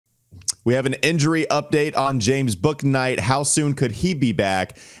We have an injury update on James Bouknight. How soon could he be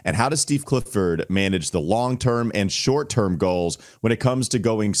back? And how does Steve Clifford manage the long-term and short-term goals when it comes to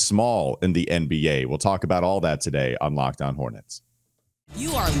going small in the NBA? We'll talk about all that today on Locked On Hornets.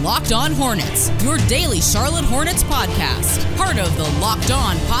 You are Locked On Hornets, your daily Charlotte Hornets podcast. Part of the Locked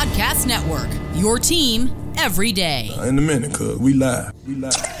On Podcast Network, your team every day. In a minute, cuz we live.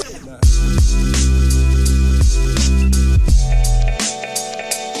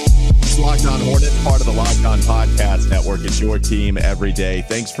 Locked On Hornets, part of the Locked On Podcast Network. It's your team every day.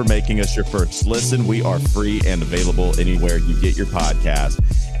 Thanks for making us your first listen. We are free and available anywhere you get your podcast,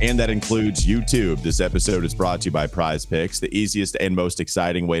 and that includes YouTube. This episode is brought to you by Prize Picks, the easiest and most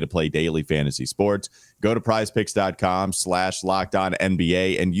exciting way to play daily fantasy sports. Go to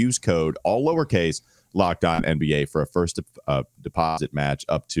prizepicks.com/LockedOnNBA and use code, all lowercase, LockedOnNBA for a first deposit match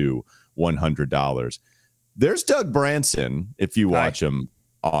up to $100. There's Doug Branson, if you watch him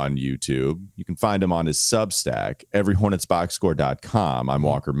on YouTube. You can find him on his substack, everyhornetsboxscore.com. I'm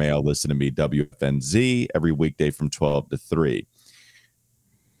Walker Mail. Listen to me, WFNZ, every weekday from 12 to 3.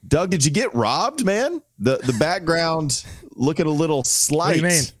 Doug, did you get robbed, man? The background looking a little slight. What do you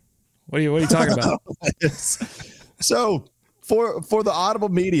mean? What are you talking about? So for the audible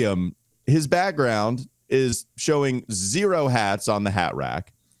medium, his background is showing 0 hats on the hat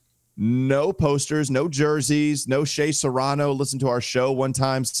rack. No posters, no jerseys, no Shea Serrano, listen to our show one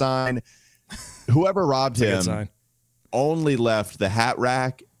time sign. Whoever robbed him only left the hat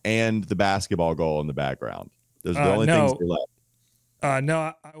rack and the basketball goal in the background. Those are the only things they left.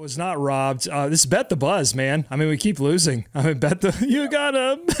 No, I was not robbed. This is Bet the Buzz, man. I mean, we keep losing. I mean, you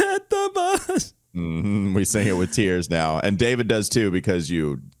gotta bet the buzz. We sing it with tears now. And David does too, because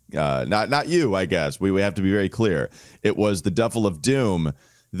you, not you, I guess. We have to be very clear. It was the Duffel of Doom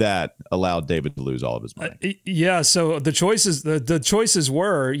that allowed David to lose all of his money. Yeah, so the choices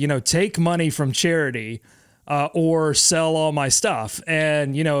were, take money from charity or sell all my stuff.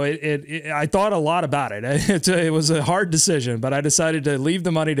 And, I thought a lot about it. It was a hard decision, but I decided to leave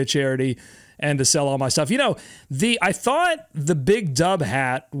the money to charity and to sell all my stuff. I thought the big dub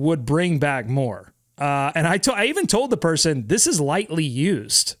hat would bring back more. And I even told the person, this is lightly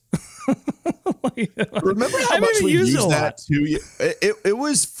used. Remember how much we used that 2 years? It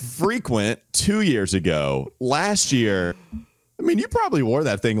was frequent 2 years ago. Last year, I mean, you probably wore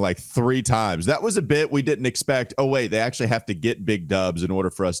that thing like 3 times. That was a bit we didn't expect. Oh, wait, they actually have to get big dubs in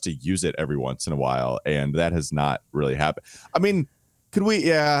order for us to use it every once in a while. And that has not really happened. I mean, could we?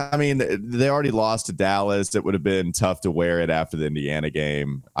 Yeah, I mean, they already lost to Dallas. It would have been tough to wear it after the Indiana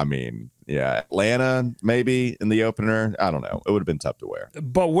game. I mean, yeah, Atlanta maybe in the opener. I don't know. It would have been tough to wear.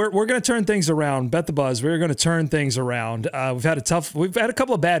 But we're going to turn things around. Bet the Buzz. We're going to turn things around. We've had a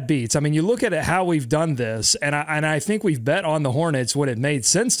couple of bad beats. I mean, you look at it, how we've done this, and I think we've bet on the Hornets when it made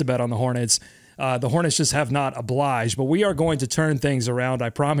sense to bet on the Hornets. The Hornets just have not obliged, but we are going to turn things around.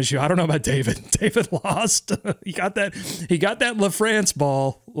 I promise you. I don't know about David. David lost. He got that LaFrance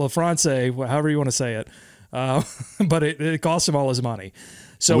ball, LaFrance, however you want to say it. But it cost him all his money.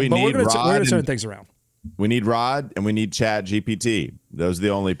 So we're going to turn things around. We need Rod and we need Chat GPT. Those are the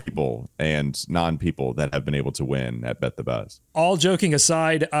only people and non-people that have been able to win at Bet the Buzz. All joking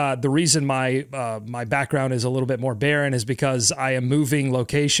aside, the reason my background is a little bit more barren is because I am moving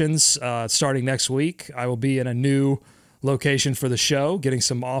locations starting next week. I will be in a new location for the show, getting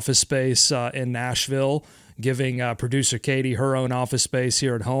some office space in Nashville, giving producer Katie her own office space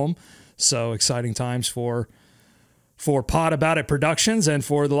here at home. So exciting times for Pod About It Productions and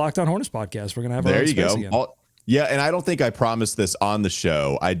for the Locked On Hornets podcast. We're going to have our own space again. Yeah, and I don't think I promised this on the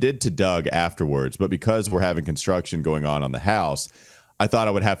show. I did to Doug afterwards, but because we're having construction going on the house, I thought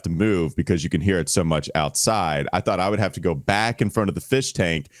I would have to move because you can hear it so much outside. I thought I would have to go back in front of the fish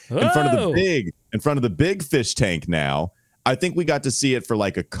tank, in front of the big fish tank now. I think we got to see it for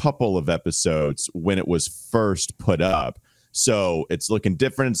like a couple of episodes when it was first put up. So it's looking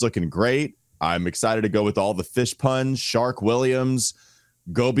different. It's looking great. I'm excited to go with all the fish puns, Shark Williams,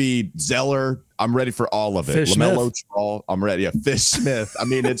 Gobi Zeller. I'm ready for all of it. Fish LaMelo Smith. Troll. I'm ready. Yeah, Fish Smith. I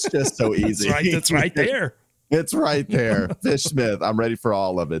mean, it's just so easy. It's right there. It's right there. Fish Smith. I'm ready for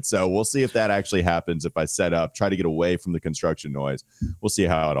all of it. So we'll see if that actually happens. If I set up, try to get away from the construction noise. We'll see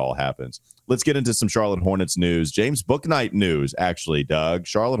how it all happens. Let's get into some Charlotte Hornets news. James Bouknight news, actually, Doug.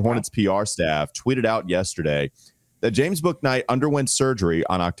 Charlotte Hornets PR staff tweeted out yesterday that James Bouknight underwent surgery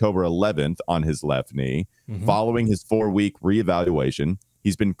on October 11th on his left knee. Following his 4-week reevaluation,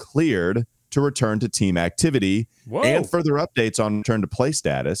 he's been cleared to return to team activity. And further updates on return to play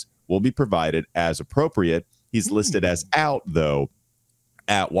status will be provided as appropriate. He's listed as out, though,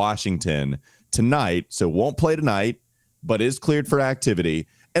 at Washington tonight, so won't play tonight, but is cleared for activity.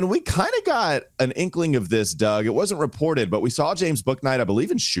 And we kind of got an inkling of this, Doug. It wasn't reported, but we saw James Bouknight, I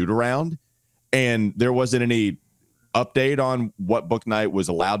believe, in shoot around, and there wasn't any update on what Bouknight was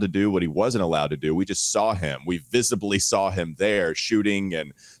allowed to do, what he wasn't allowed to do. We just saw him. We visibly saw him there shooting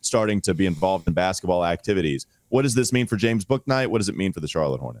and starting to be involved in basketball activities. What does this mean for James Bouknight? What does it mean for the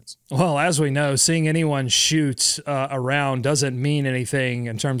Charlotte Hornets? Well, as we know, seeing anyone shoot around doesn't mean anything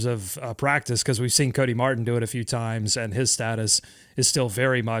in terms of practice, because we've seen Cody Martin do it a few times, and his status is still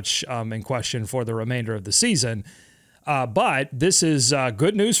very much in question for the remainder of the season. But this is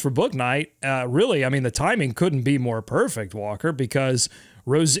good news for Bouknight. Really, I mean, the timing couldn't be more perfect, Walker, because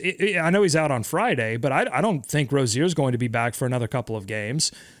I know he's out on Friday, but I don't think Rozier is going to be back for another couple of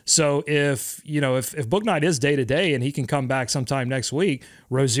games. So if Bouknight is day-to-day and he can come back sometime next week,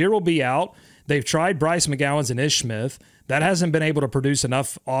 Rozier will be out. They've tried Bryce McGowens and Ish Smith. That hasn't been able to produce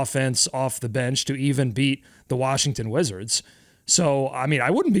enough offense off the bench to even beat the Washington Wizards. So, I mean, I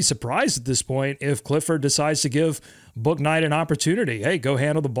wouldn't be surprised at this point if Clifford decides to give Bouknight an opportunity. Hey, go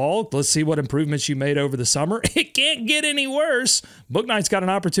handle the ball. Let's see what improvements you made over the summer. It can't get any worse. Bouknight's got an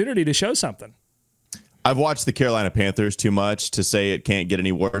opportunity to show something. I've watched the Carolina Panthers too much to say it can't get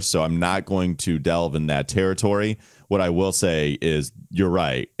any worse, so I'm not going to delve in that territory. What I will say is you're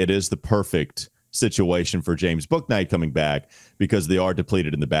right. It is the perfect situation for James Bouknight coming back because they are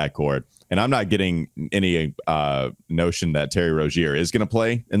depleted in the backcourt. And I'm not getting any notion that Terry Rozier is going to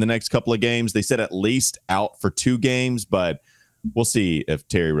play in the next couple of games. They said at least out for 2 games, but we'll see if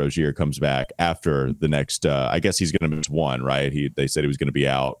Terry Rozier comes back after the next. I guess he's going to miss one, right? They said he was going to be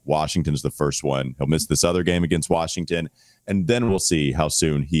out. Washington's the first one. He'll miss this other game against Washington, and then we'll see how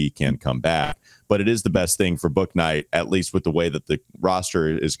soon he can come back. But it is the best thing for Bouknight, at least with the way that the roster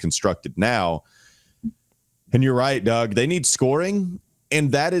is constructed now. And you're right, Doug. They need scoring.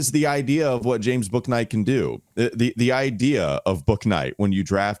 And that is the idea of what James Bouknight can do. The idea of Bouknight when you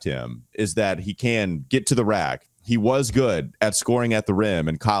draft him is that he can get to the rack. He was good at scoring at the rim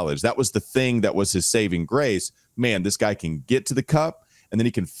in college. That was the thing that was his saving grace. Man, this guy can get to the cup, and then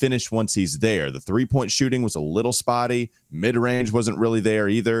he can finish once he's there. The three-point shooting was a little spotty. Mid-range wasn't really there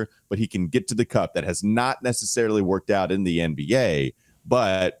either, but he can get to the cup. That has not necessarily worked out in the NBA,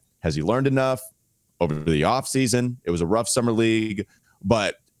 but has he learned enough over the offseason? It was a rough summer league.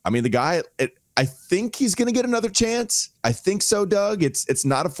 But, I mean, the guy, I think he's going to get another chance. I think so, Doug. It's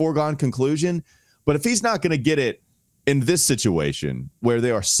not a foregone conclusion. But if he's not going to get it in this situation where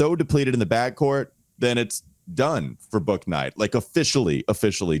they are so depleted in the backcourt, then it's done for Bouknight. Like officially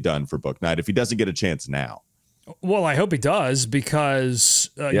done for Bouknight if he doesn't get a chance now. Well, I hope he does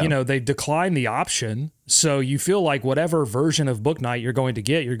because, they declined the option. So you feel like whatever version of Bouknight you're going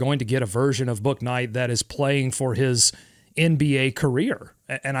to get a version of Bouknight that is playing for his NBA career.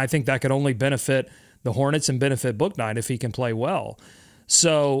 And I think that could only benefit the Hornets and benefit Bouknight if he can play well.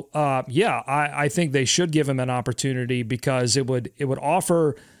 So, I think they should give him an opportunity because it would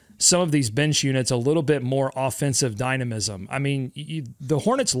offer some of these bench units a little bit more offensive dynamism. I mean, the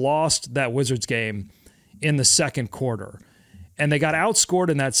Hornets lost that Wizards game in the second quarter, and they got outscored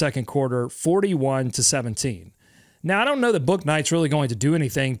in that second quarter 41-17. Now, I don't know that Bouknight's really going to do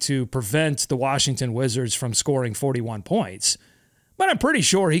anything to prevent the Washington Wizards from scoring 41 points, but I'm pretty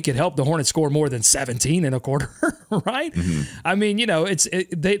sure he could help the Hornets score more than 17 in a quarter, right? Mm-hmm. I mean,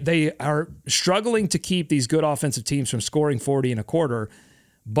 they are struggling to keep these good offensive teams from scoring 40 in a quarter,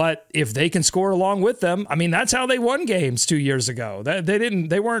 but if they can score along with them, I mean, that's how they won games 2 years ago.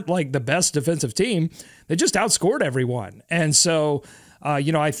 They weren't like the best defensive team. They just outscored everyone. And so,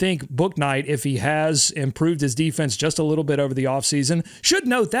 I think Bouknight, if he has improved his defense just a little bit over the offseason, should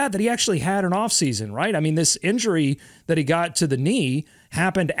note that he actually had an offseason, right? I mean, this injury that he got to the knee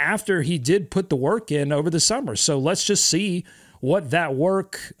happened after he did put the work in over the summer. So let's just see what that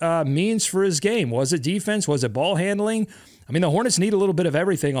work means for his game. Was it defense? Was it ball handling? I mean, the Hornets need a little bit of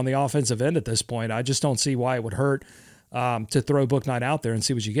everything on the offensive end at this point. I just don't see why it would hurt to throw Bouknight out there and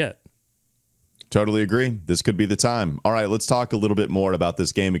see what you get. Totally agree. This could be the time. All right, let's talk a little bit more about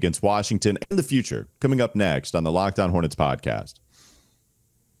this game against Washington and the future coming up next on the Locked On Hornets podcast.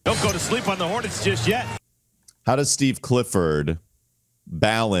 Don't go to sleep on the Hornets just yet. How does Steve Clifford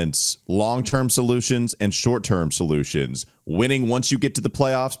balance long-term solutions and short-term solutions, winning once you get to the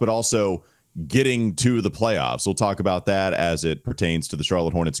playoffs, but also getting to the playoffs? We'll talk about that as it pertains to the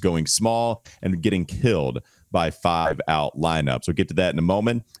Charlotte Hornets going small and getting killed by 5-out lineups. We'll get to that in a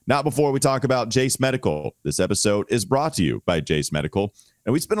moment. Not before we talk about Jase Medical. This episode is brought to you by Jase Medical.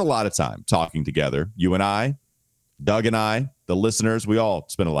 And we spend a lot of time talking together. You and I, Doug and I, the listeners, we all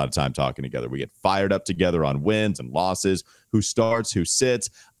spend a lot of time talking together. We get fired up together on wins and losses, who starts, who sits.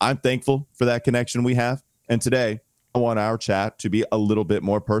 I'm thankful for that connection we have. And today, I want our chat to be a little bit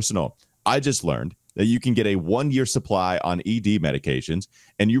more personal. I just learned that you can get a 1-year supply on ED medications,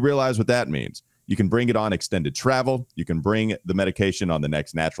 and you realize what that means. You can bring it on extended travel. You can bring the medication on the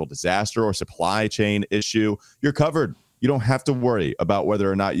next natural disaster or supply chain issue. You're covered. You don't have to worry about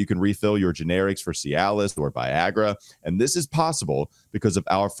whether or not you can refill your generics for Cialis or Viagra. And this is possible because of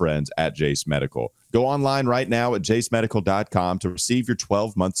our friends at Jase Medical. Go online right now at jasemedical.com to receive your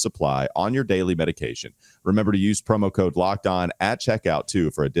 12-month supply on your daily medication. Remember to use promo code LOCKEDON at checkout, too,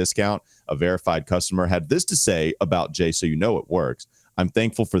 for a discount. A verified customer had this to say about Jase, so you know it works. I'm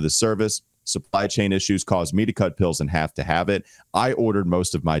thankful for the service. Supply chain issues caused me to cut pills in half to have it. I ordered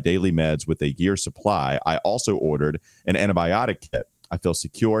most of my daily meds with a year supply. I also ordered an antibiotic kit. I feel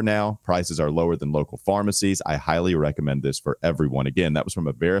secure now. Prices are lower than local pharmacies. I highly recommend this for everyone. Again, that was from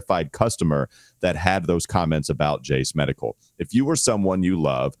a verified customer that had those comments about Jase Medical. If you or someone you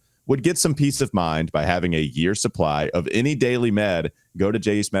love would get some peace of mind by having a year supply of any daily med, go to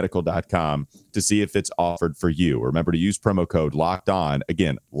jasemedical.com to see if it's offered for you. Remember to use promo code Locked On.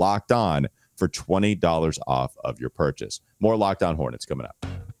 Again, Locked On for $20 off of your purchase. More Locked On Hornets coming up.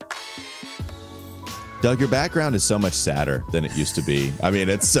 Doug, your background is so much sadder than it used to be. I mean,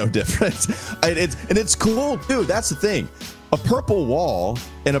 it's so different. It's cool, too. That's the thing. A purple wall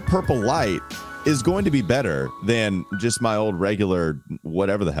and a purple light is going to be better than just my old regular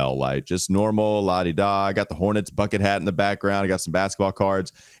whatever the hell light, just normal la-di-da. I got the Hornets bucket hat in the background. I got some basketball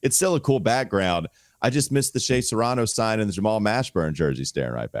cards. It's still a cool background. I just missed the Shea Serrano sign and the Jamal Mashburn jersey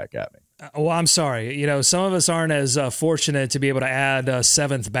staring right back at me. Well, I'm sorry. You know, some of us aren't as fortunate to be able to add a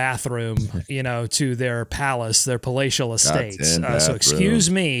 7th bathroom, you know, to their palace, their palatial estates. So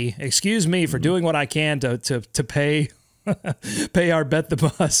excuse me for doing what I can to pay our Bet the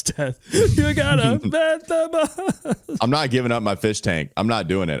Bus. You gotta bet the bus. I'm not giving up my fish tank. I'm not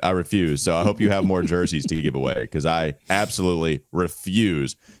doing it. I refuse. So I hope you have more jerseys to give away, because I absolutely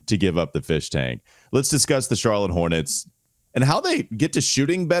refuse to give up the fish tank. Let's discuss the Charlotte Hornets and how they get to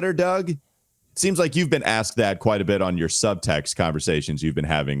shooting better, Doug. It seems like you've been asked that quite a bit on your subtext conversations you've been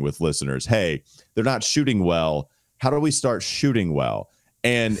having with listeners. Hey, they're not shooting well. How do we start shooting well?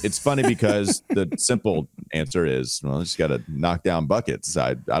 And it's funny because the simple answer is, well, just got to knock down buckets.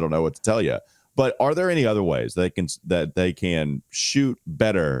 I don't know what to tell you. But are there any other ways that they can shoot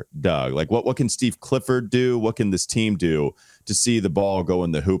better, Doug? Like what can Steve Clifford do? What can this team do to see the ball go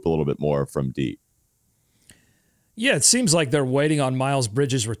in the hoop a little bit more from deep? Yeah, it seems like they're waiting on Miles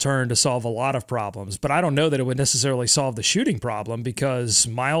Bridges' return to solve a lot of problems, but I don't know that it would necessarily solve the shooting problem, because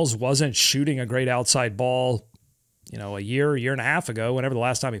Miles wasn't shooting a great outside ball, you know, a year and a half ago, whenever the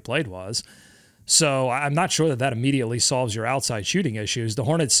last time he played was. So I'm not sure that immediately solves your outside shooting issues. The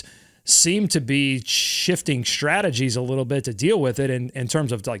Hornets seem to be shifting strategies a little bit to deal with it in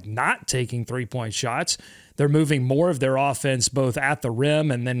terms of like not taking 3-point shots. They're moving more of their offense both at the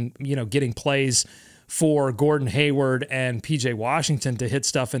rim and then, you know, getting plays for Gordon Hayward and PJ Washington to hit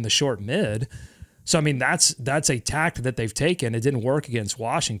stuff in the short mid. So, I mean, that's a tact that they've taken. It didn't work against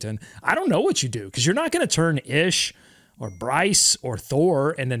Washington. I don't know what you do, because you're not going to turn Ish or Bryce or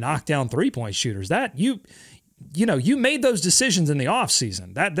Thor into knockdown 3-point shooters. That you made those decisions in the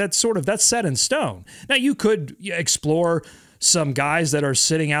offseason. That's set in stone. Now, you could explore some guys that are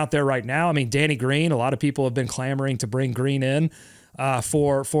sitting out there right now. I mean, Danny Green, a lot of people have been clamoring to bring Green in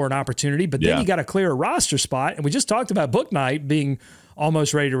for an opportunity, but then you got to clear a roster spot. And we just talked about Bouknight being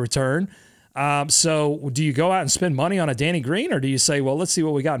almost ready to return. So do you go out and spend money on a Danny Green, or do you say, well, let's see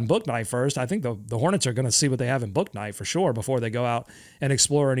what we got in Bouknight first? I think the Hornets are going to see what they have in Bouknight for sure before they go out and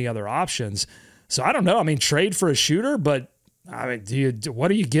explore any other options. So I don't know. I mean, trade for a shooter, but I mean, what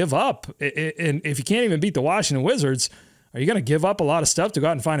do you give up? And if you can't even beat the Washington Wizards, are you going to give up a lot of stuff to go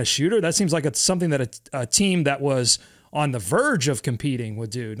out and find a shooter? That seems like it's something that a team that was on the verge of competing would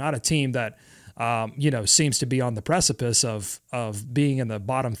do, not a team that, seems to be on the precipice of being in the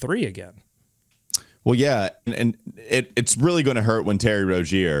bottom 3 again. Well, yeah, and it's really going to hurt when Terry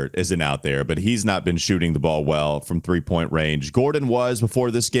Rozier isn't out there, but he's not been shooting the ball well from 3-point range. Gordon was before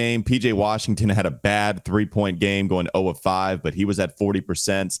this game. PJ Washington had a bad 3-point game, going 0 of 5, but he was at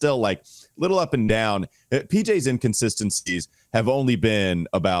 40%. Still, like, little up and down. PJ's inconsistencies have only been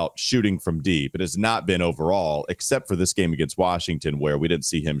about shooting from deep. It has not been overall, except for this game against Washington, where we didn't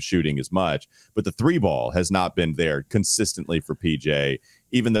see him shooting as much. But the 3 ball has not been there consistently for PJ,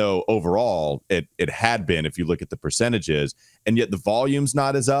 even though overall it had been, if you look at the percentages. And yet the volume's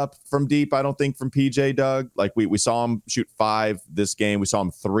not as up from deep, I don't think, from PJ, Doug. Like we saw him shoot 5 this game. We saw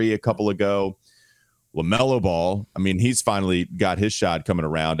him 3 a couple ago. LaMelo Ball, I mean, he's finally got his shot coming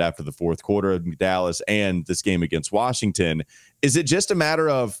around after the fourth quarter of Dallas and this game against Washington. Is it just a matter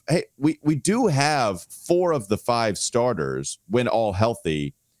of, hey, we do have 4 of the 5 starters when all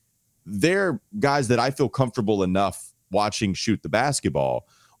healthy. They're guys that I feel comfortable enough watching shoot the basketball,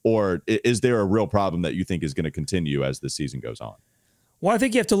 or is there a real problem that you think is going to continue as the season goes on? Well, I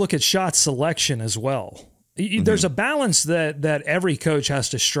think you have to look at shot selection as well. There's a balance that every coach has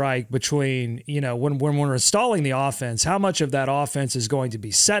to strike between, when we're installing the offense, how much of that offense is going to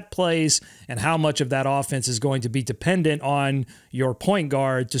be set plays and how much of that offense is going to be dependent on your point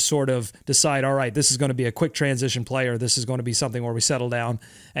guard to sort of decide, all right, this is going to be a quick transition play, or this is going to be something where we settle down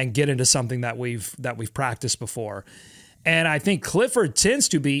and get into something that we've practiced before. And I think Clifford tends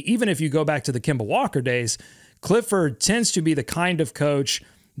to be, even if you go back to the Kemba Walker days, Clifford tends to be the kind of coach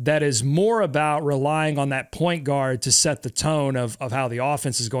that is more about relying on that point guard to set the tone of how the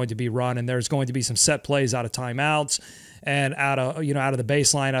offense is going to be run. And there's going to be some set plays out of timeouts and out of the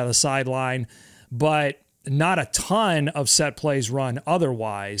baseline, out of the sideline, but not a ton of set plays run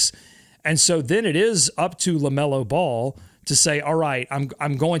otherwise. And so then it is up to LaMelo Ball to say, all right,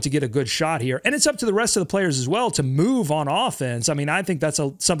 I'm going to get a good shot here. And it's up to the rest of the players as well to move on offense. I mean, I think that's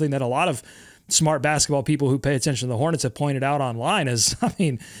something that a lot of smart basketball people who pay attention to the Hornets have pointed out online is, I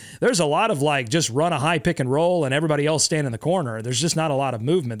mean, there's a lot of just run a high pick and roll and everybody else stand in the corner. There's just not a lot of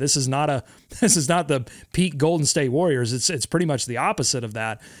movement. This is not the peak Golden State Warriors. It's pretty much the opposite of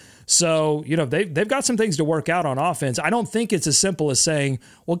that. So, they've got some things to work out on offense. I don't think it's as simple as saying,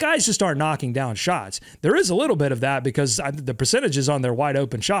 well, guys just aren't knocking down shots. There is a little bit of that because the percentages on their wide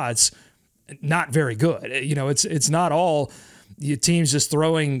open shots, not very good. It's not all teams just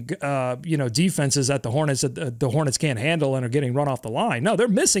throwing, defenses at the Hornets that the Hornets can't handle and are getting run off the line. No, they're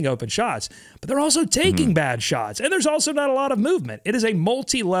missing open shots, but they're also taking bad shots. And there's also not a lot of movement. It is a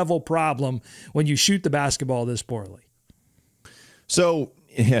multi-level problem when you shoot the basketball this poorly. So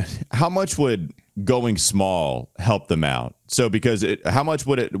how much would going small help them out? So because how much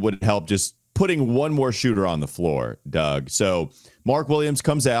would it help just putting one more shooter on the floor, Doug? So Mark Williams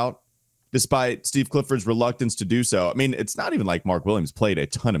comes out, despite Steve Clifford's reluctance to do so. I mean, it's not even like Mark Williams played a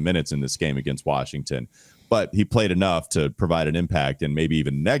ton of minutes in this game against Washington, but he played enough to provide an impact and maybe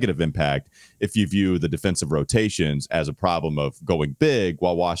even negative impact if you view the defensive rotations as a problem of going big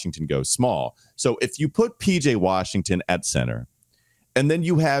while Washington goes small. So if you put PJ Washington at center, and then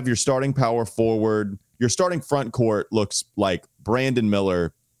you have your starting power forward, your starting front court looks like Brandon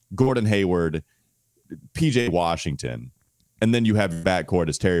Miller, Gordon Hayward, PJ Washington, and then you have your backcourt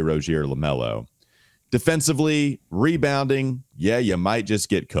as Terry Rozier, LaMelo. Defensively, rebounding, you might just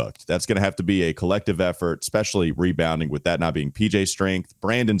get cooked. That's going to have to be a collective effort, especially rebounding with that not being PJ's strength.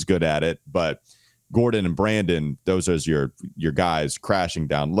 Brandon's good at it, but Gordon and Brandon, those are your guys crashing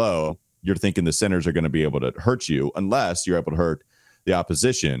down low. You're thinking the centers are going to be able to hurt you unless you're able to hurt the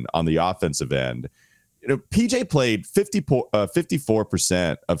opposition on the offensive end. PJ played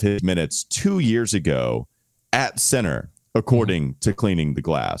 54% of his minutes 2 years ago at center, according to Cleaning the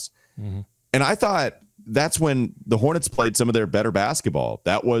Glass. And I thought that's when the Hornets played some of their better basketball.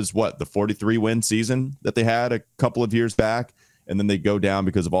 That was the 43-win season that they had a couple of years back. And then they go down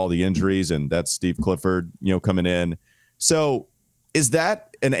because of all the injuries, and that's Steve Clifford, coming in. So is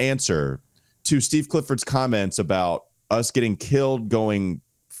that an answer to Steve Clifford's comments about us getting killed going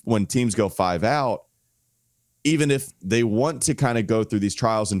when teams go 5 out? Even if they want to kind of go through these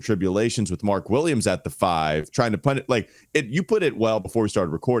trials and tribulations with Mark Williams at the 5, trying to punt it, you put it well before we started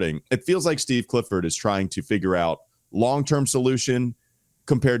recording. It feels like Steve Clifford is trying to figure out long-term solution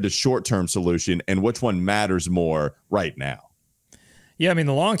compared to short-term solution and which one matters more right now. Yeah, I mean,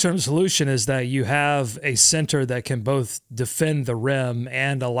 the long-term solution is that you have a center that can both defend the rim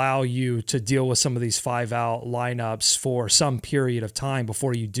and allow you to deal with some of these 5-out lineups for some period of time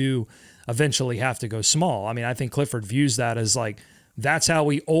before you do eventually have to go small. I mean, I think Clifford views that as that's how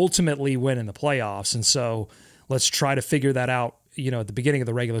we ultimately win in the playoffs. And so let's try to figure that out, at the beginning of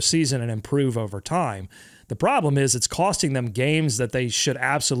the regular season and improve over time. The problem is it's costing them games that they should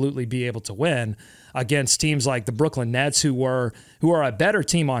absolutely be able to win against teams like the Brooklyn Nets, who are a better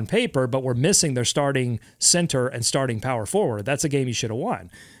team on paper, but were missing their starting center and starting power forward. That's a game you should have won.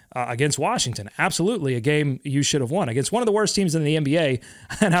 Against Washington, absolutely a game you should have won against one of the worst teams in the NBA.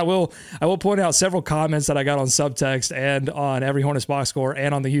 And I will point out several comments that I got on Subtext and on Every Hornets Boxscore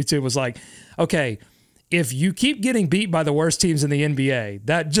and on the YouTube was like, okay, if you keep getting beat by the worst teams in the NBA,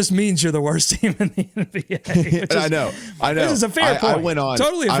 that just means you're the worst team in the NBA. I know. This is a fair point. I went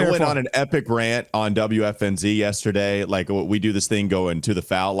on an epic rant on WFNZ yesterday. We do this thing going to the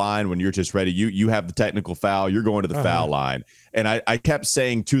foul line when you're just ready. You have the technical foul. You're going to the foul line. And I kept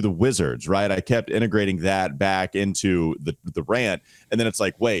saying to the Wizards, right? I kept integrating that back into the rant. And then it's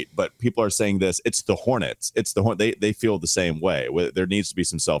like, wait, but people are saying this. It's the Hornets. It's the Hornets. They feel the same way. There needs to be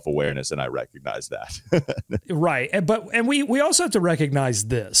some self-awareness, and I recognize that. Right. And we also have to recognize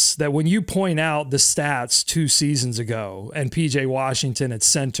this, that when you point out the stats 2 seasons ago and PJ Washington at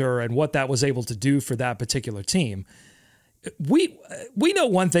center and what that was able to do for that particular team, we know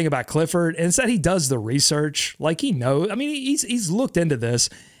one thing about Clifford, and it's that he does the research. Like, he knows. I mean, he's looked into this,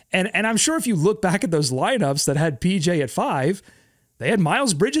 and I'm sure if you look back at those lineups that had PJ at 5, they had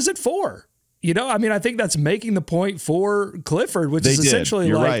Miles Bridges at 4. You know, I mean, I think that's making the point for Clifford, which is essentially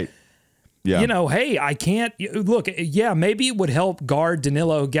You're like, right. Yeah. You know, hey, I can't look. Yeah, maybe it would help guard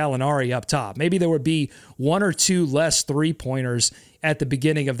Danilo Gallinari up top. Maybe there would be 1 or 2 less 3-pointers at the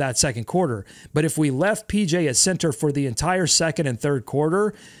beginning of that second quarter. But if we left PJ at center for the entire second and third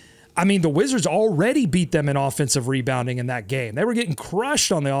quarter, I mean, the Wizards already beat them in offensive rebounding in that game. They were getting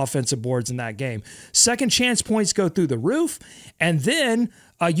crushed on the offensive boards in that game. Second chance points go through the roof, and then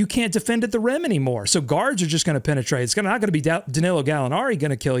you can't defend at the rim anymore. So guards are just going to penetrate. It's not going to be Danilo Gallinari going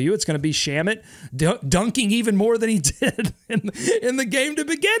to kill you. It's going to be Shamet dunking even more than he did in the game to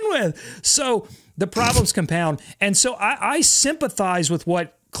begin with. So the problems compound. And so I sympathize with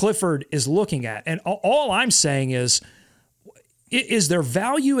what Clifford is looking at. And all I'm saying is there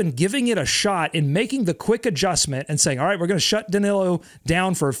value in giving it a shot, in making the quick adjustment and saying, all right, we're going to shut Danilo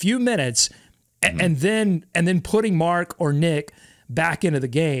down for a few minutes and then putting Mark or Nick back into the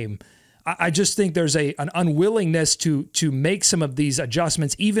game. I just think there's an unwillingness to make some of these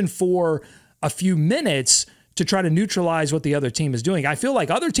adjustments, even for a few minutes, to try to neutralize what the other team is doing. I feel like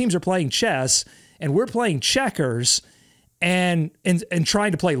other teams are playing chess and we're playing checkers and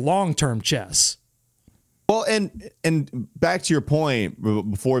trying to play long-term chess. Well, and back to your point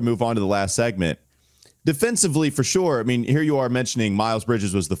before we move on to the last segment, defensively, for sure. I mean, here you are mentioning Miles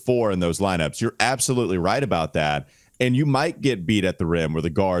Bridges was the 4 in those lineups. You're absolutely right about that. And you might get beat at the rim where the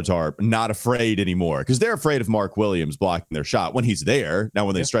guards are not afraid anymore because they're afraid of Mark Williams blocking their shot when he's there. Now,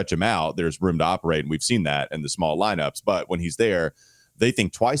 when they stretch him out, there's room to operate, and we've seen that in the small lineups. But when he's there, they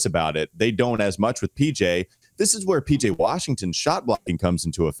think twice about it. They don't as much with PJ. This is where PJ Washington's shot blocking comes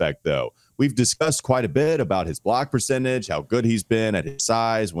into effect, though. We've discussed quite a bit about his block percentage, how good he's been at his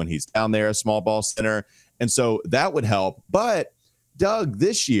size when he's down there, small ball center. And so that would help. But, Doug,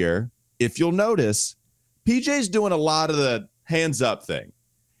 this year, if you'll notice, PJ's doing a lot of the hands up thing.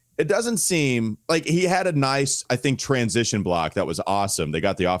 It doesn't seem like he had a nice, I think, transition block that was awesome. They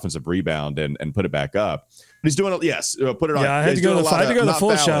got the offensive rebound and put it back up. He's doing it. Yes, put it on. Yeah, I had to go to the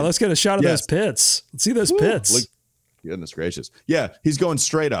full shot. Let's get a shot of those pits. Let's see those pits. Goodness gracious. Yeah, he's going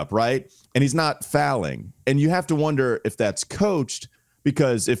straight up, right? And he's not fouling. And you have to wonder if that's coached,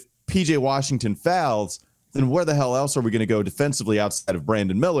 because if PJ Washington fouls, then where the hell else are we going to go defensively outside of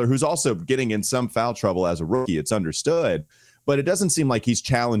Brandon Miller, who's also getting in some foul trouble as a rookie? It's understood, but it doesn't seem like he's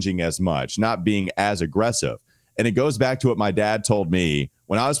challenging as much, not being as aggressive. And it goes back to what my dad told me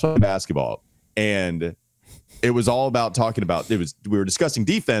when I was playing basketball, and it was all about we were discussing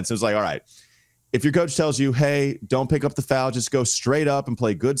defense. It was like, all right, if your coach tells you, hey, don't pick up the foul, just go straight up and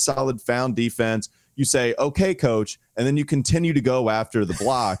play good, solid found defense, you say, okay, coach, and then you continue to go after the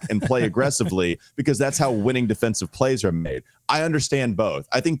block and play aggressively, because that's how winning defensive plays are made. I understand both.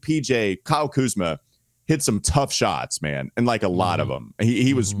 I think Kyle Kuzma hit some tough shots, man, and like a lot of them.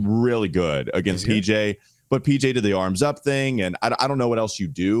 He was really good against PJ, but PJ did the arms up thing, and I don't know what else you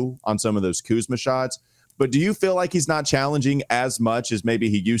do on some of those Kuzma shots. But do you feel like he's not challenging as much as maybe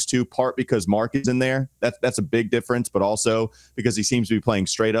he used to, part because Mark is in there? That's a big difference, but also because he seems to be playing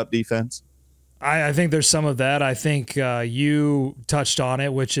straight up defense? I think there's some of that. I think you touched on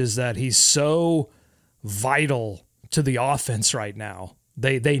it, which is that he's so vital to the offense right now.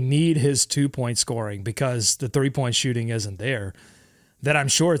 They need his 2-point scoring because the 3-point shooting isn't there. That I'm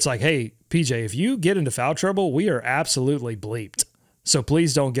sure it's like, hey, PJ, if you get into foul trouble, we are absolutely bleeped. So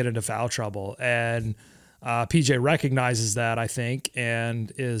please don't get into foul trouble. And PJ recognizes that, I think,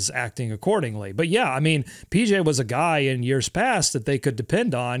 and is acting accordingly. But yeah, I mean, PJ was a guy in years past that they could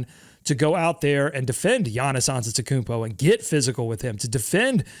depend on to go out there and defend Giannis Antetokounmpo and get physical with him, to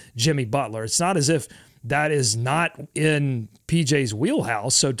defend Jimmy Butler. It's not as if that is not in PJ's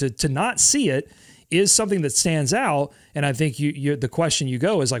wheelhouse. So to not see it is something that stands out. And I think the question you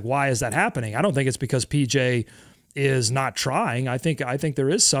go is like, why is that happening? I don't think it's because PJ is not trying. I think there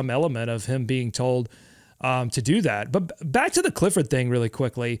is some element of him being told to do that. But back to the Clifford thing really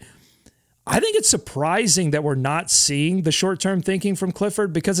quickly. I think it's surprising that we're not seeing the short-term thinking from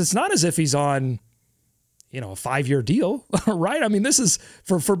Clifford, because it's not as if he's on, a 5-year deal, right? I mean, this is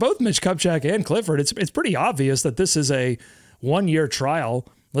for both Mitch Kupchak and Clifford. It's pretty obvious that this is a 1-year trial.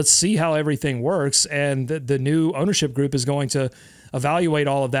 Let's see how everything works. And the new ownership group is going to evaluate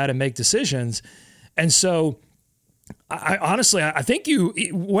all of that and make decisions. And so I honestly think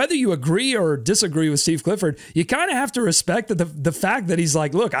whether you agree or disagree with Steve Clifford, you kind of have to respect the fact that he's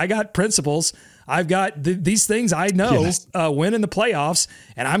like, look, I got principles. I've got these things I know win in the playoffs,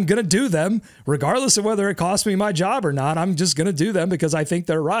 and I'm going to do them regardless of whether it costs me my job or not. I'm just going to do them because I think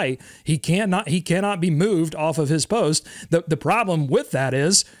they're right. He cannot be moved off of his post. The problem with that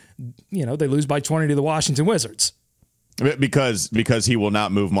is, they lose by 20 to the Washington Wizards. Because he will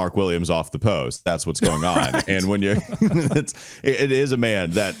not move Mark Williams off the post. That's what's going on. Right. And when it is a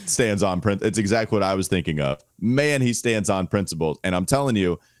man that stands on principle. It's exactly what I was thinking of. Man, he stands on principles. And I'm telling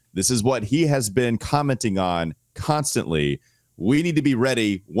you, this is what he has been commenting on constantly. We need to be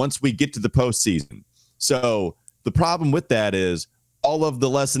ready once we get to the postseason. So the problem with that is all of the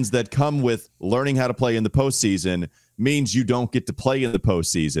lessons that come with learning how to play in the postseason means you don't get to play in the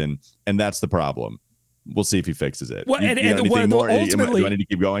postseason. And that's the problem. We'll see if he fixes it. Well, ultimately, do I need to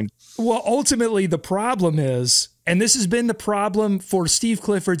keep going? Well, ultimately, the problem is, and this has been the problem for Steve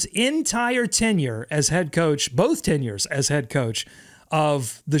Clifford's entire tenure as head coach, both tenures as head coach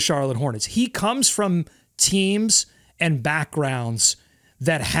of the Charlotte Hornets. He comes from teams and backgrounds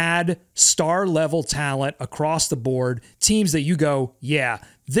that had star-level talent across the board, teams that you go, yeah,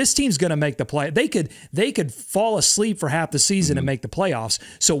 this team's going to make the play. They could fall asleep for half the season and make the playoffs.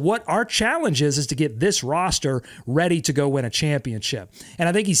 So what our challenge is to get this roster ready to go win a championship. And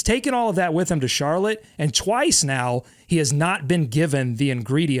I think he's taken all of that with him to Charlotte, and twice now he has not been given the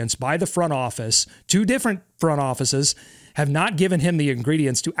ingredients by the front office. 2 different front offices have not given him the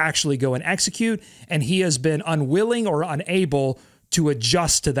ingredients to actually go and execute, and he has been unwilling or unable to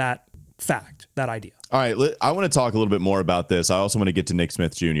adjust to that fact, that idea. All right, I want to talk a little bit more about this. I also want to get to Nick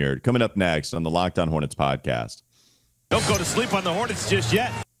Smith Jr. coming up next on the Locked On Hornets podcast. Don't go to sleep on the Hornets just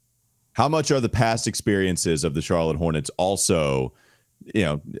yet. How much are the past experiences of the Charlotte Hornets also,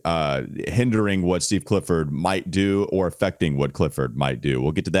 hindering what Steve Clifford might do or affecting what Clifford might do?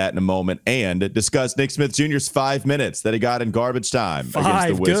 We'll get to that in a moment and discuss Nick Smith Jr.'s 5 minutes that he got in garbage time against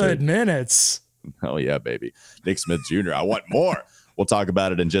the Wizards. 5 good minutes. Oh, yeah, baby. Nick Smith Jr., I want more. We'll talk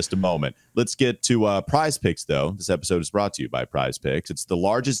about it in just a moment. Let's get to Prize Picks, though. This episode is brought to you by Prize Picks. It's the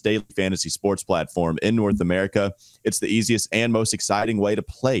largest daily fantasy sports platform in North America. It's the easiest and most exciting way to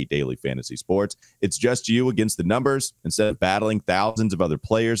play daily fantasy sports. It's just you against the numbers. Instead of battling thousands of other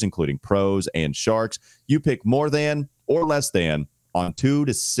players, including pros and sharks, you pick more than or less than on 2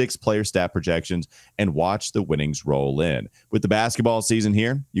 to 6 player stat projections and watch the winnings roll in. With the basketball season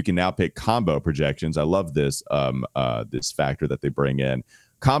here, you can now pick combo projections. I love this this factor that they bring in.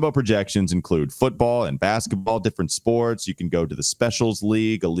 Combo projections include football and basketball, different sports. You can go to the Specials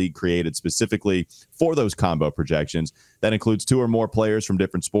League, a league created specifically for those combo projections. That includes 2 or more players from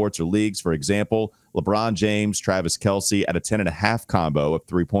different sports or leagues. For example, LeBron James, Travis Kelce at a 10.5 combo of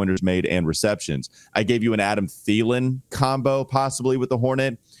 3-pointers made and receptions. I gave you an Adam Thielen combo possibly with the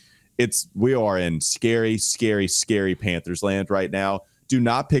Hornet. We are in scary, scary, scary Panthers land right now. Do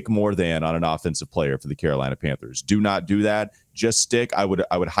not pick more than on an offensive player for the Carolina Panthers. Do not do that. Just stick. I would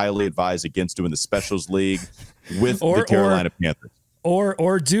highly advise against doing the Specials League with the Carolina Panthers.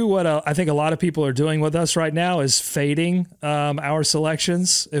 Or do what I think a lot of people are doing with us right now is fading our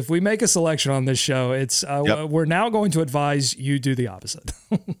selections. If we make a selection on this show, it's we're now going to advise you do the opposite.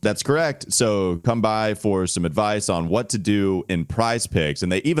 That's correct. So come by for some advice on what to do in Prize Picks.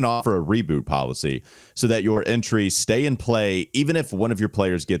 And they even offer a reboot policy so that your entries stay in play even if one of your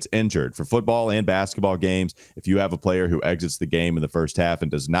players gets injured. For football and basketball games, if you have a player who exits the game in the first half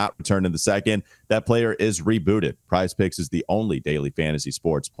and does not return in the second, that player is rebooted. Prize Picks is the only daily fantasy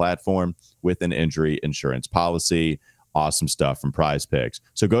sports platform with an injury insurance policy. Awesome stuff from Prize Picks.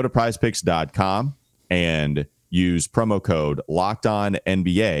 So go to prizepicks.com and use promo code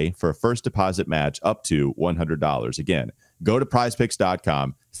LOCKEDONNBA for a first deposit match up to $100. Again, go to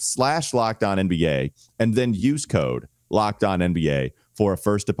prizepicks.com/LOCKEDONNBA and then use code LOCKEDONNBA for a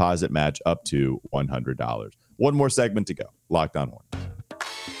first deposit match up to $100. One more segment to go. Locked On Hornets.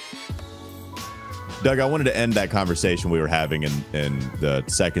 Doug, I wanted to end that conversation we were having in the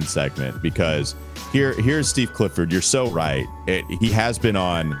second segment because here's Steve Clifford. You're so right. He has been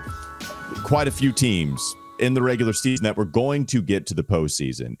on quite a few teams in the regular season that were going to get to the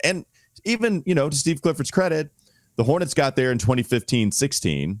postseason. And even, to Steve Clifford's credit, the Hornets got there in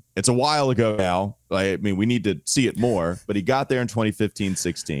 2015-16. It's a while ago now. I mean, we need to see it more, but he got there in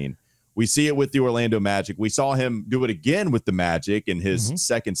 2015-16. We see it with the Orlando Magic. We saw him do it again with the Magic in his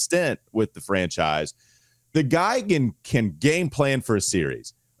second stint with the franchise. The guy can game plan for a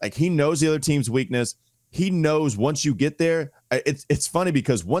series. Like, he knows the other team's weakness. he knows once you get there, it's funny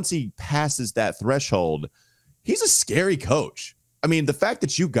because once he passes that threshold, he's a scary coach. I mean, the fact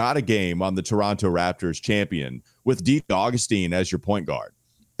that you got a game on the Toronto Raptors champion with DJ Augustine as your point guard,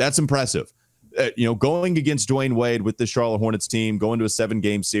 that's impressive. Going against Dwayne Wade with the Charlotte Hornets team, going to a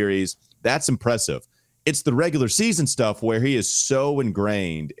 7-game series, that's impressive. It's the regular season stuff where he is so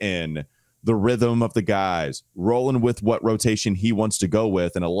ingrained in the rhythm of the guys, rolling with what rotation he wants to go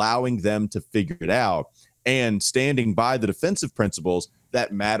with and allowing them to figure it out and standing by the defensive principles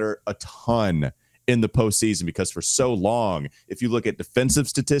that matter a ton in the postseason, because for so long, if you look at defensive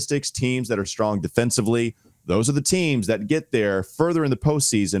statistics, teams that are strong defensively, those are the teams that get there further in the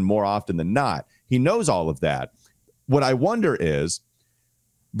postseason more often than not. He knows all of that. What I wonder is,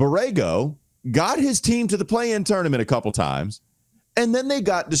 Borrego got his team to the play-in tournament a couple times, and then they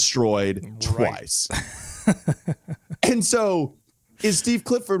got destroyed twice. And so is Steve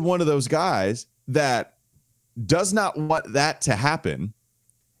Clifford one of those guys that does not want that to happen,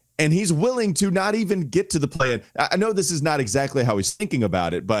 and he's willing to not even get to the play-in? I know this is not exactly how he's thinking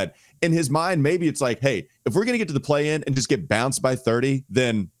about it, but in his mind, maybe it's like, hey, if we're going to get to the play-in and just get bounced by 30,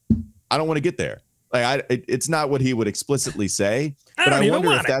 then I don't want to get there. It's not what he would explicitly say, but I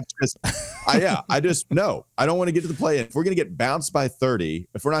wonder if that's just, I don't want to get to the play-in. If we're going to get bounced by 30,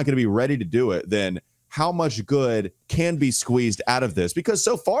 if we're not going to be ready to do it, then how much good can be squeezed out of this? Because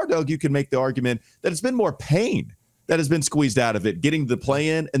so far, Doug, you can make the argument that it's been more pain that has been squeezed out of it, getting to the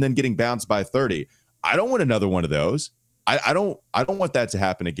play-in and then getting bounced by 30. I don't want another one of those. I don't want that to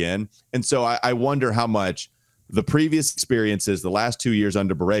happen again. And so I wonder how much the previous experiences, the last 2 years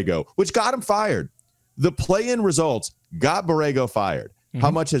under Borrego, which got him fired, the play-in results got Borrego fired. Mm-hmm.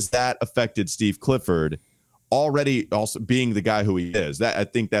 How much has that affected Steve Clifford already, also being the guy who he is? I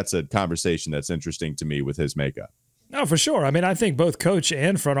think that's a conversation that's interesting to me with his makeup. No, for sure. I mean, I think both coach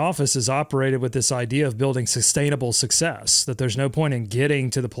and front office has operated with this idea of building sustainable success, that there's no point in getting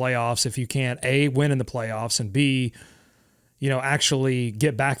to the playoffs if you can't, A, win in the playoffs, and B, actually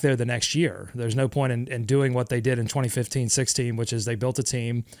get back there the next year. There's no point in doing what they did in 2015-16, which is they built a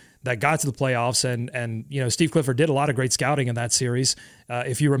team that got to the playoffs, and Steve Clifford did a lot of great scouting in that series.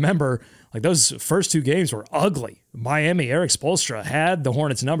 If you remember, like, those first 2 games were ugly. Miami, Eric Spoelstra had the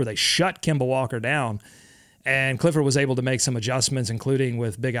Hornets number. They shut Kemba Walker down, and Clifford was able to make some adjustments, including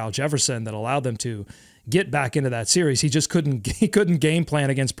with Big Al Jefferson, that allowed them to get back into that series. He just couldn't game plan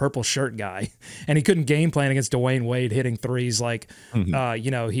against Purple Shirt Guy, and he couldn't game plan against Dwayne Wade hitting threes like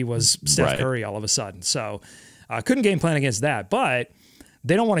he was Steph Curry all of a sudden. So couldn't game plan against that, but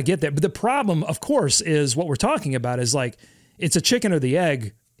they don't want to get there. But the problem, of course, is what we're talking about is, like, it's a chicken or the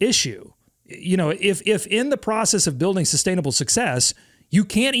egg issue. If in the process of building sustainable success, you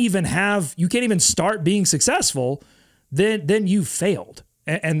can't even start being successful, then you've failed.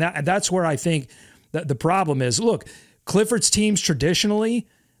 And that's where I think that the problem is. Look, Clifford's teams traditionally,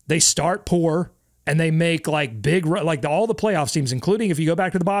 they start poor and they make like big, like all the playoffs teams, including if you go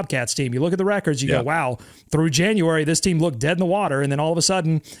back to the Bobcats team, you look at the records, you go, wow, through January, this team looked dead in the water. And then all of a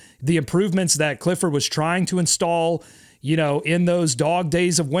sudden, the improvements that Clifford was trying to install, in those dog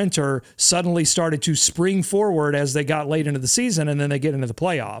days of winter, suddenly started to spring forward as they got late into the season, and then they get into the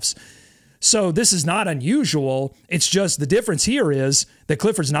playoffs. So this is not unusual. It's just the difference here is that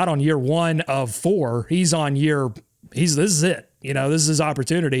Clifford's not on year 1 of 4. He's on this is it. This is his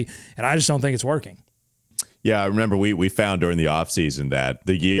opportunity, and I just don't think it's working. Yeah, I remember we found during the offseason that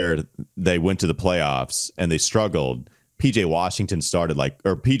the year they went to the playoffs and they struggled, PJ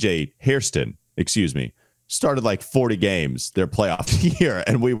Hairston, started like 40 games their playoff year,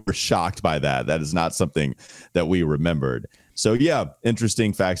 and we were shocked by that. That is not something that we remembered. So, yeah,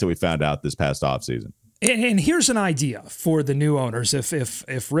 interesting facts that we found out this past offseason. And here's an idea for the new owners: if Gabe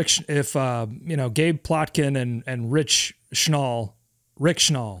Plotkin and Rich Schnall, if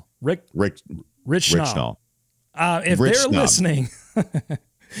they're listening,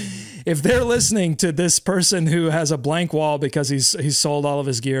 if they're listening to this person who has a blank wall because he's sold all of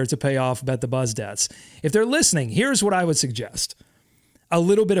his gear to pay off Bet the Buzz debts, if they're listening, here's what I would suggest: a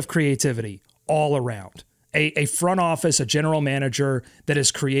little bit of creativity all around. A front office, a general manager that is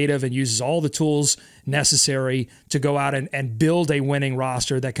creative and uses all the tools necessary to go out and build a winning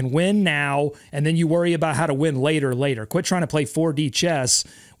roster that can win now, and then you worry about how to win later. Quit trying to play 4D chess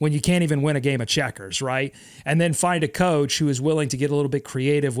when you can't even win a game of checkers, right? And then find a coach who is willing to get a little bit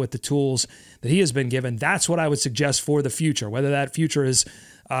creative with the tools that he has been given. That's what I would suggest for the future, whether that future is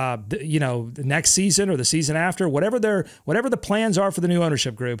the next season or the season after, whatever the plans are for the new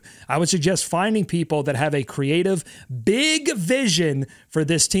ownership group, I would suggest finding people that have a creative, big vision for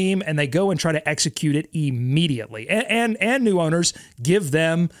this team, and they go and try to execute it immediately. And new owners, give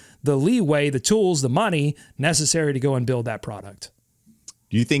them the leeway, the tools, the money necessary to go and build that product.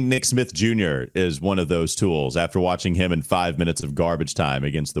 Do you think Nick Smith Jr. is one of those tools after watching him in 5 minutes of garbage time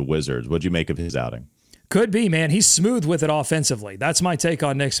against the Wizards? What'd you make of his outing? Could be, man. He's smooth with it offensively. That's my take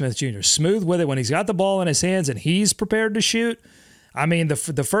on Nick Smith Jr. Smooth with it when he's got the ball in his hands and he's prepared to shoot. I mean, the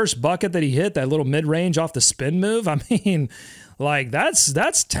first bucket that he hit, that little mid-range off the spin move, I mean, like that's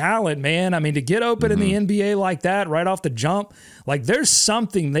talent, man. I mean, to get open in the NBA like that right off the jump, like there's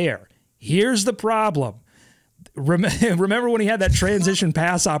something there. Here's the problem. Remember when he had that transition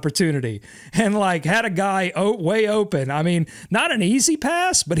pass opportunity and like had a guy way open? I mean, not an easy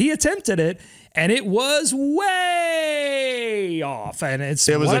pass, but he attempted it. And it was way off, and it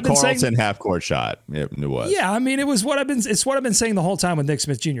was a Carlton half-court shot. It was. Yeah, I mean, it's what I've been saying the whole time with Nick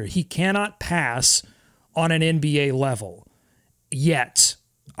Smith Jr. He cannot pass on an NBA level yet.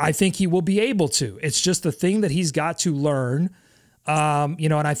 I think he will be able to. It's just the thing that he's got to learn,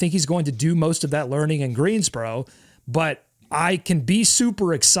 and I think he's going to do most of that learning in Greensboro. But I can be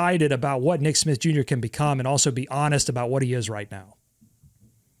super excited about what Nick Smith Jr. can become, and also be honest about what he is right now.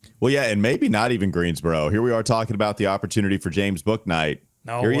 Well, yeah, and maybe not even Greensboro. Here we are talking about the opportunity for James Bouknight.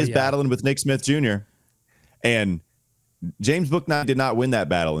 Here he is battling with Nick Smith Jr. And James Bouknight did not win that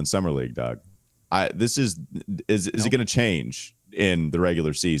battle in Summer League, Doug. Is it going to change in the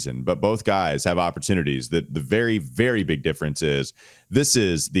regular season? But both guys have opportunities. The very, very big difference is this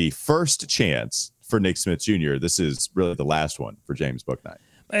is the first chance for Nick Smith Jr. This is really the last one for James Bouknight.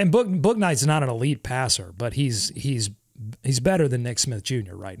 And Bouknight's not an elite passer, but he's better than Nick Smith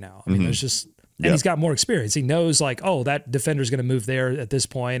Jr. right now. I mean, there's just, and he's got more experience. He knows like, oh, that defender's going to move there at this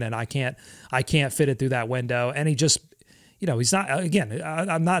point, and I can't fit it through that window. And he just, he's not. Again,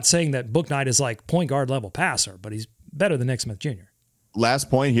 I'm not saying that Bouknight is like point guard level passer, but he's better than Nick Smith Jr. Last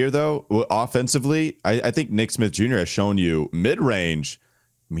point here, though, offensively, I think Nick Smith Jr. has shown you mid-range.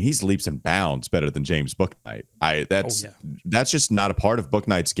 I mean, he's leaps and bounds better than James Bouknight. That's just not a part of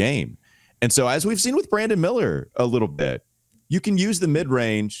Bouknight's game. And so, as we've seen with Brandon Miller a little bit, you can use the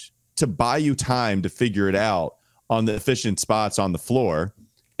mid-range to buy you time to figure it out on the efficient spots on the floor.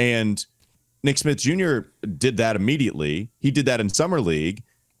 And Nick Smith Jr. did that immediately. He did that in Summer League,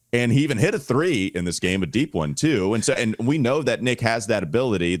 and he even hit a three in this game, a deep one too. And we know that Nick has that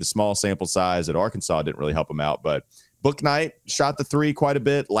ability. The small sample size at Arkansas didn't really help him out, but Bouknight shot the three quite a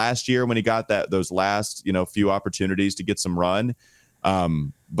bit last year when he got those last few opportunities to get some run.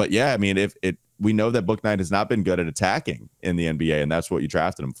 But yeah, I mean, we know that Bouknight has not been good at attacking in the NBA, and that's what you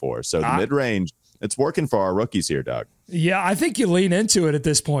drafted him for. So the mid-range, it's working for our rookies here, Doug. Yeah, I think you lean into it at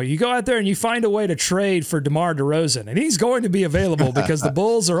this point. You go out there and you find a way to trade for DeMar DeRozan, and he's going to be available because the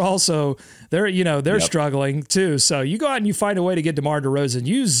Bulls are also they're struggling too. So you go out and you find a way to get DeMar DeRozan.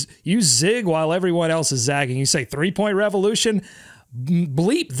 You zig while everyone else is zagging. You say 3-point revolution.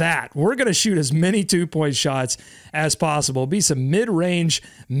 Bleep that. We're going to shoot as many 2-point shots as possible. Be some mid-range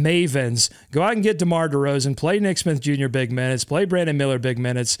mavens. Go out and get DeMar DeRozan. Play Nick Smith Jr. big minutes. Play Brandon Miller big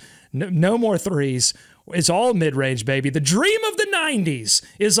minutes. No more threes. It's all mid-range, baby. The dream of the 90s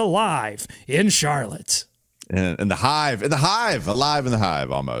is alive in Charlotte. And the hive, alive in the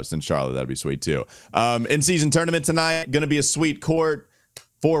hive almost in Charlotte. That'd be sweet too. In-season tournament tonight, going to be a sweet court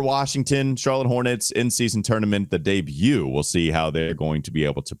for Washington. Charlotte Hornets in-season tournament, the debut. We'll see how they're going to be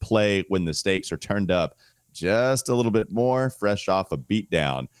able to play when the stakes are turned up just a little bit more, fresh off a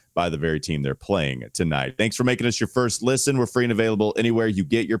beatdown by the very team they're playing tonight. Thanks for making us your first listen. We're free and available anywhere you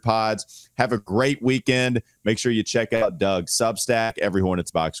get your pods. Have a great weekend. Make sure you check out Doug's Substack,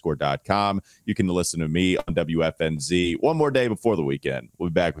 everyhornetsboxscore.com. You can listen to me on WFNZ one more day before the weekend. We'll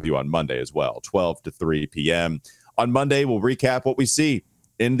be back with you on Monday as well, 12 to 3 p.m. On Monday, we'll recap what we see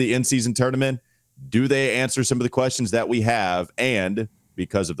in the in-season tournament. Do they answer some of the questions that we have? And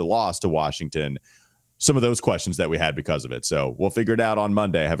because of the loss to Washington, some of those questions that we had because of it. So we'll figure it out on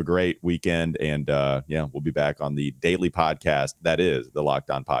Monday. Have a great weekend. And we'll be back on the daily podcast that is the Locked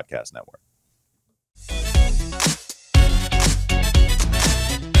On Podcast Network.